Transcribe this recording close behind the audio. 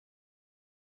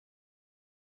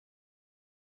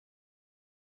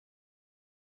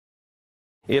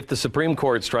If the Supreme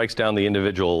Court strikes down the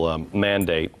individual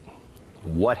mandate,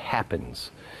 what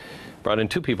happens? Brought in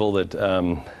two people that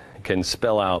can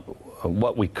spell out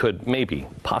what we could maybe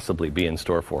possibly be in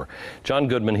store for. John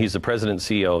Goodman, he's the president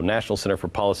and CEO, National Center for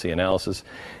Policy Analysis,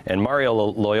 and Mario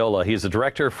Loyola, he's the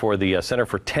director for the Center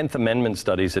for 10th Amendment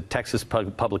Studies at Texas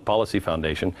Public Policy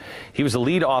Foundation. He was the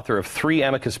lead author of 3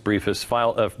 amicus briefs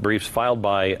filed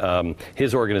by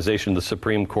his organization, the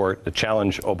Supreme Court, to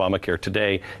challenge Obamacare.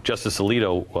 Today, Justice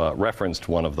Alito referenced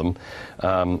one of them,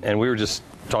 and we were just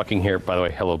talking here. By the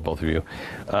way, hello both of you.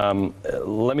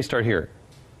 Let me start here.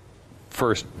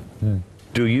 First,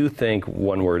 do you think,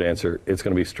 one word answer, it's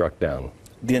going to be struck down?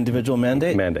 The individual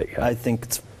mandate? Mandate, yeah. I think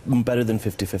it's better than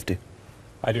 50-50.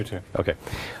 I do too. Okay.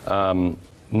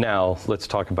 Now, let's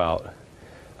talk about,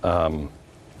 why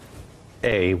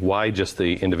just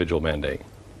the individual mandate?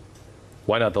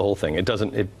 Why not the whole thing? It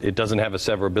doesn't have a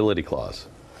severability clause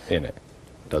in it,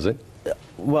 does it?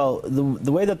 Well,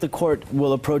 the way that the court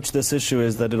will approach this issue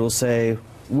is that it will say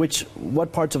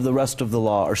what parts of the rest of the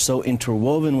law are so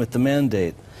interwoven with the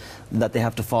mandate that they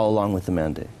have to follow along with the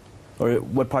mandate, or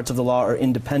what parts of the law are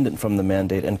independent from the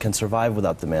mandate and can survive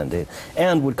without the mandate,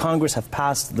 and would Congress have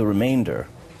passed the remainder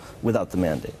without the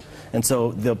mandate? And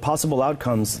so the possible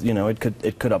outcomes, you know, it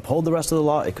could uphold the rest of the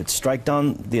law, it could strike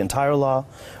down the entire law,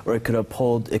 or it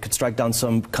could strike down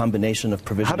some combination of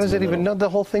provisions. How does it even know? The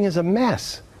whole thing is a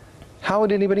mess. How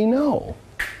would anybody know?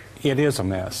 It is a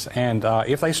mess, and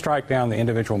if they strike down the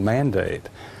individual mandate,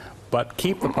 but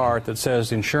keep the part that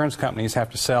says insurance companies have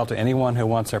to sell to anyone who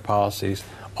wants their policies,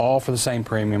 all for the same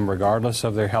premium, regardless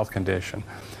of their health condition,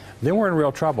 then we're in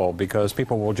real trouble, because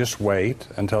people will just wait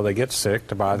until they get sick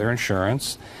to buy their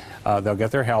insurance. They'll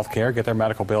get their health care, get their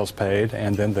medical bills paid,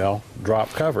 and then they'll drop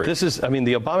coverage. This is, I mean,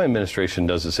 the Obama administration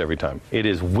does this every time. It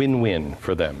is win-win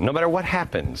for them. No matter what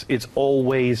happens, it's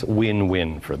always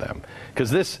win-win for them. Because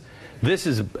this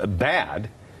is bad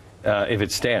if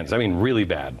it stands. I mean, really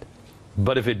bad.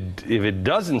 But if it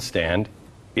doesn't stand,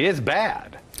 it's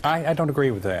bad. I don't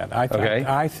agree with that.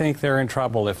 I think they're in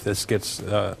trouble if this gets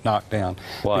knocked down.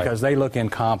 Why? Because they look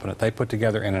incompetent. They put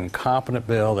together an incompetent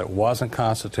bill that wasn't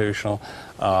constitutional.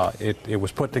 It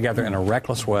was put together in a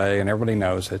reckless way, and everybody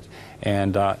knows it.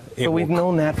 And but we've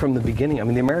known that from the beginning. I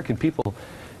mean, the American people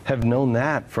have known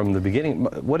that from the beginning.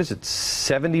 What is it,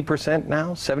 70%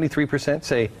 now? 73%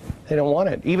 say they don't want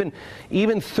it. Even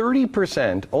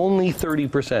 30%, only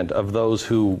 30% of those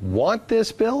who want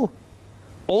this bill,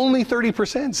 only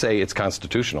 30% say it's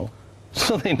constitutional.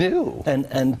 So they knew.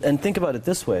 And think about it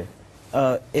this way.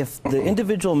 If the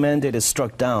individual mandate is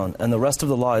struck down and the rest of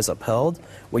the law is upheld,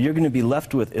 what you're going to be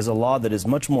left with is a law that is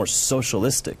much more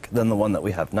socialistic than the one that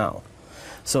we have now.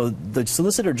 So the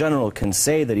Solicitor General can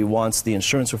say that he wants the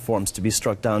insurance reforms to be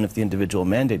struck down if the individual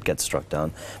mandate gets struck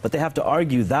down, but they have to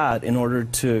argue that in order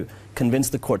to convince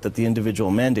the court that the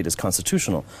individual mandate is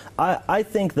constitutional. I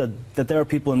think that there are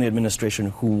people in the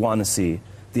administration who want to see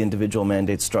the individual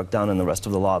mandate struck down and the rest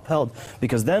of the law upheld,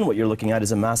 because then what you're looking at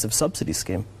is a massive subsidy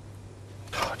scheme.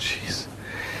 Oh, jeez.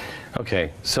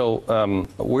 Okay, so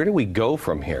where do we go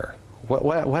from here?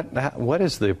 What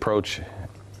is the approach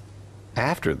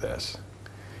after this?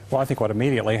 Well, I think what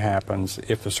immediately happens,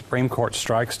 if the Supreme Court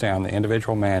strikes down the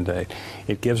individual mandate,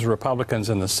 it gives Republicans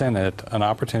in the Senate an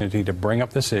opportunity to bring up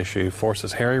this issue,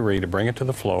 forces Harry Reid to bring it to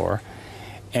the floor,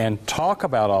 and talk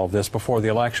about all of this before the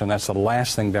election. That's the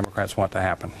last thing Democrats want to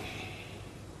happen.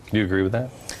 Do you agree with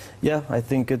that? Yeah, I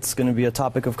think it's going to be a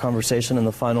topic of conversation in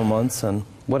the final months. And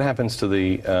what happens to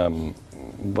the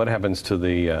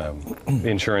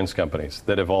insurance companies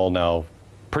that have all now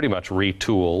pretty much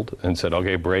retooled and said,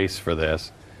 okay, brace for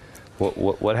this?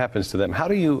 What happens to them? How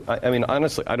do you, I mean,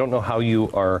 honestly, I don't know how you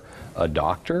are a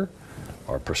doctor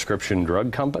or a prescription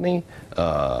drug company,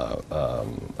 a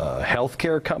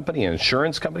healthcare company, an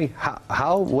insurance company.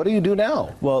 What do you do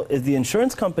now? Well, if the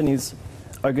insurance companies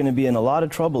are going to be in a lot of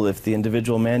trouble if the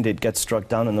individual mandate gets struck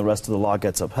down and the rest of the law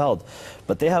gets upheld.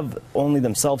 But they have only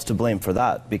themselves to blame for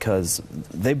that, because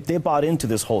they bought into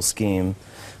this whole scheme.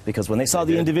 Because when they saw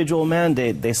the individual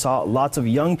mandate, they saw lots of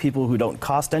young people who don't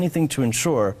cost anything to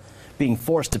insure being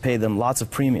forced to pay them lots of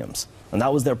premiums. And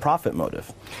that was their profit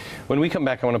motive. When we come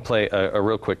back, I want to play a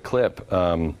real quick clip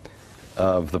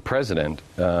of the president.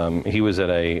 He was at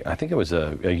I think it was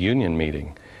a union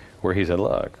meeting, where he said,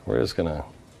 look, we're just going to,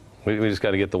 we just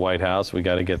got to get the White House, we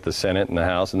got to get the Senate and the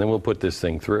House, and then we'll put this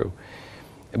thing through.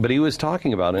 But he was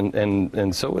talking about,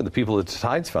 and so were the people at the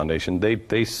Tides Foundation,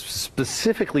 they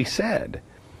specifically said,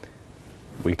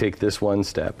 we take this one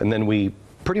step, and then we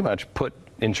pretty much put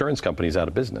insurance companies out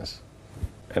of business.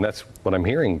 And that's what I'm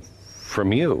hearing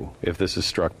from you. If this is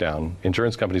struck down,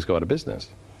 insurance companies go out of business.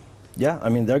 Yeah, I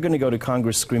mean, they're going to go to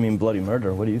Congress screaming bloody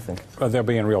murder. What do you think? Well, they'll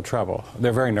be in real trouble.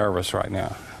 They're very nervous right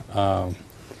now.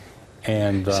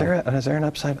 Is there an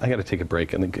upside? I got to take a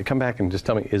break and then come back and just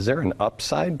tell me, is there an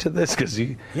upside to this? Because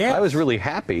yes. I was really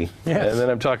happy, yes. And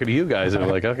then I'm talking to you guys, and I'm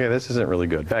like, okay, this isn't really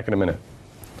good. Back in a minute.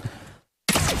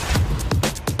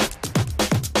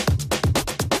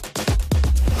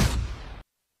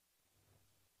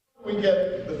 We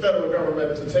get the federal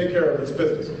government to take care of its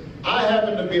business. I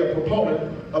happen to be a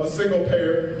proponent of a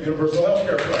single-payer universal health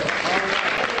care plan.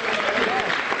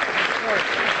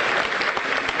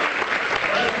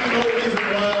 That's no reason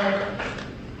why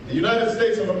the United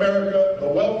States of America, the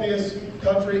wealthiest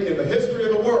country in the history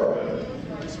of the world,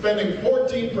 spending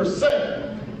 14%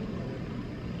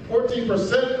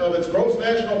 of its gross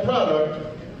national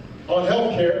product on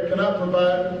health care, cannot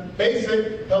provide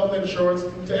basic health insurance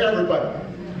to everybody.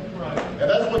 And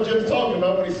that's what Jim's talking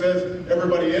about when he says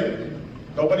everybody in,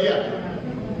 nobody out.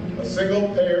 A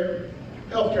single-payer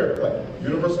health care plan,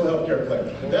 universal health care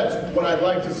plan. That's what I'd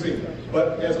like to see.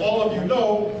 But as all of you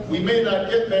know, we may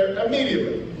not get there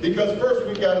immediately. Because first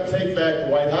we've got to take back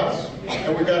the White House,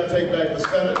 and we've got to take back the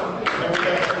Senate, and we've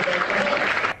got to take back the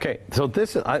House. Okay, so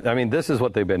this is, I mean, this is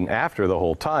what they've been after the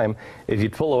whole time. If you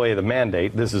pull away the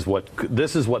mandate, this is what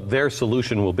their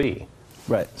solution will be.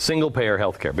 Right. Single-payer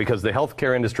health care, because the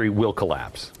healthcare industry will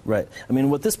collapse. Right. I mean,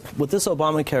 what this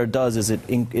Obamacare does is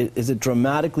it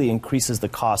dramatically increases the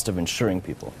cost of insuring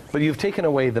people. But you've taken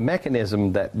away the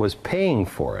mechanism that was paying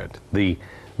for it, the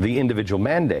individual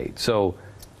mandate. So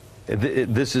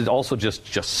this is also just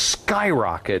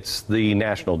skyrockets the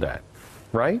national debt,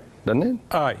 right? Doesn't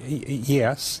it?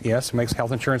 Yes. It makes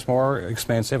health insurance more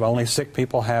expensive. Only sick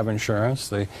people have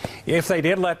insurance. If they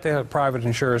did let the private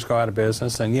insurers go out of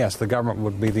business, then yes, the government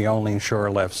would be the only insurer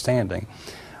left standing.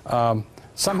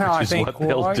 Somehow, I think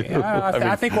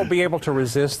I think we'll be able to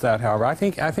resist that. However, I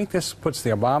think this puts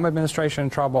the Obama administration in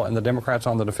trouble and the Democrats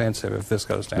on the defensive if this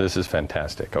goes down. This is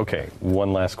fantastic. Okay,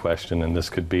 one last question, and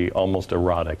this could be almost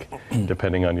erotic,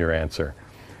 depending on your answer.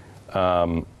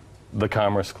 The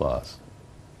Commerce Clause.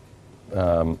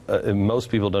 Most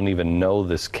people don't even know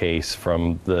this case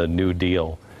from the New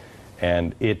Deal,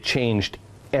 and it changed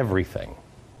everything.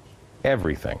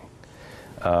 Everything.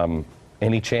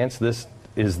 Any chance this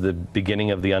is the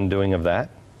beginning of the undoing of that?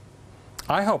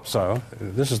 I hope so.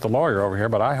 This is the lawyer over here,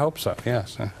 but I hope so,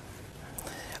 yes.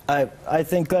 I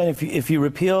think, Glenn, if you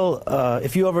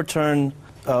overturn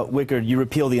Wickard, you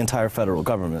repeal the entire federal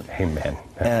government. Amen.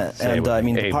 And I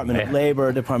mean, Department of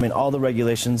Labor, all the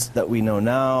regulations that we know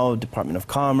now, Department of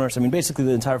Commerce. I mean, basically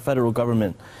the entire federal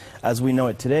government, as we know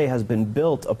it today, has been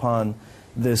built upon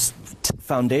this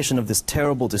foundation of this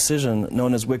terrible decision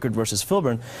known as Wickard versus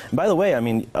Filburn. And by the way, I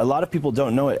mean, a lot of people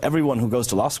don't know it. Everyone who goes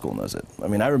to law school knows it. I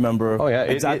mean, I remember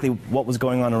exactly what was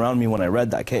going on around me when I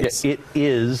read that case. Yeah, it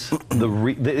is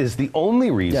the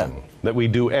only reason that we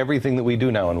do everything that we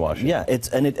do now in Washington. Yeah,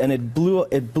 it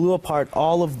blew apart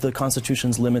all of the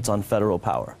Constitution's limits on federal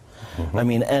power. Mm-hmm. I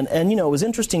mean, and you know, it was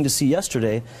interesting to see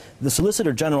yesterday. The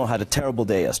Solicitor General had a terrible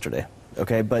day yesterday.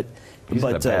 Okay, but he's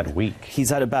had a bad week. He's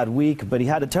had a bad week, but he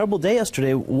had a terrible day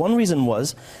yesterday. One reason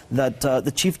was that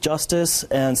the Chief Justice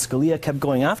and Scalia kept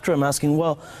going after him, asking,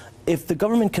 well, if the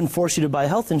government can force you to buy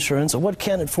health insurance, what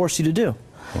can it force you to do?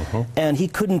 Mm-hmm. And he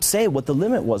couldn't say what the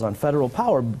limit was on federal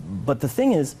power. But the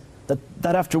thing is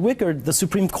that after Wickard, the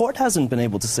Supreme Court hasn't been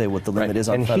able to say what the limit is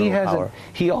on federal power.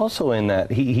 He also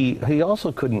he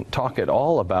also couldn't talk at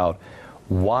all about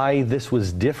why this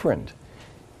was different.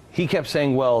 He kept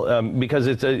saying, well, because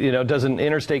it's it doesn't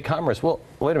interstate commerce. Well,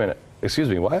 wait a minute. Excuse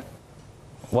me, what?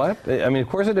 What? I mean, of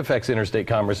course it affects interstate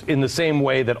commerce in the same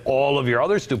way that all of your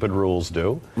other stupid rules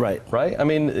do. Right. Right? I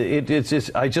mean, it's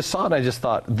just, I just saw it and I just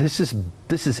thought, this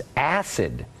is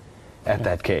acid at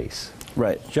that case.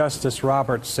 Right. Justice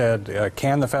Roberts said,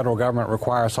 can the federal government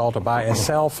require us all to buy a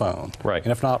cell phone? Right.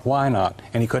 And if not, why not?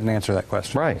 And he couldn't answer that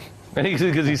question. Right. And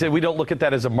because he said, we don't look at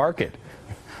that as a market.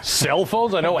 Cell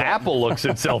phones? I know Apple looks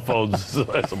at cell phones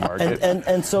as a market.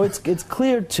 And so it's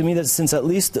clear to me that since at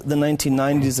least the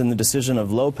 1990s and the decision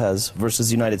of Lopez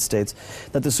versus United States,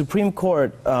 that the Supreme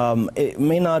Court it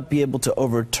may not be able to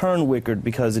overturn Wickard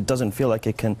because it doesn't feel like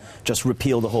it can just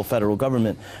repeal the whole federal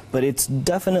government, but it's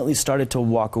definitely started to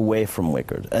walk away from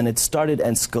Wickard. And it started,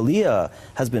 and Scalia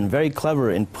has been very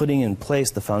clever in putting in place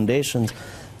the foundations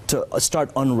to start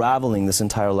unraveling this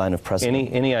entire line of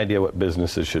precedent. Any idea what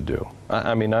businesses should do?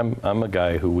 I mean, I'm a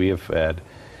guy who we have had,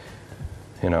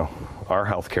 our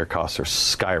healthcare costs are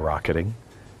skyrocketing.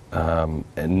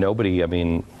 And nobody, I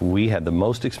mean, we had the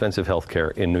most expensive health care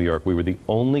in New York. We were the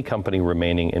only company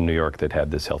remaining in New York that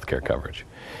had this health care coverage.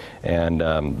 And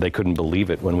they couldn't believe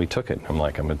it when we took it. I'm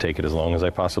like, I'm going to take it as long as I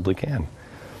possibly can.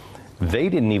 They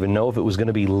didn't even know if it was going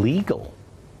to be legal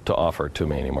to offer it to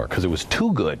me anymore because it was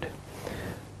too good.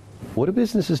 What do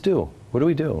businesses do? What do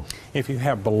we do? If you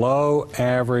have below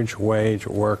average wage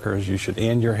workers, you should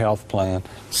end your health plan,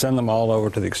 send them all over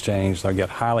to the exchange. They'll get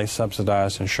highly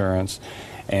subsidized insurance,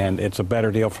 and it's a better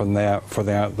deal for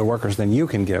the workers than you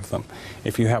can give them.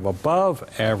 If you have above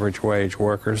average wage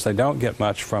workers, they don't get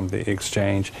much from the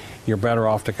exchange. You're better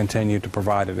off to continue to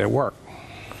provide it at work.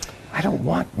 I don't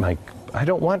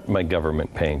want my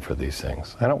government paying for these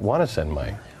things. I don't want to send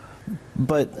my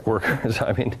workers.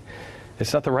 I mean,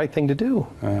 it's not the right thing to do.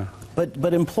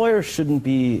 But employers shouldn't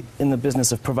be in the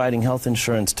business of providing health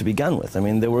insurance to begin with. I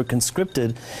mean, they were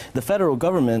conscripted. The federal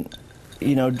government,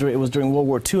 you know, it was during World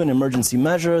War II an emergency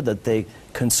measure that they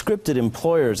conscripted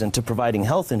employers into providing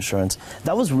health insurance.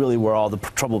 That was really where all the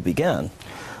trouble began.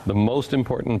 The most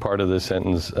important part of this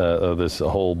sentence, of this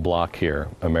whole block here,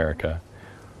 America,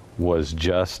 was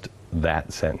just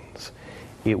that sentence.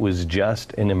 It was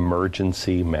just an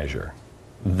emergency measure.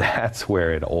 That's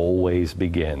where it always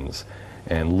begins.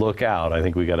 And look out, I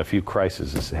think we got a few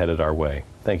crises headed our way.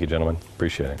 Thank you, gentlemen.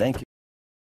 Appreciate it. Thank you.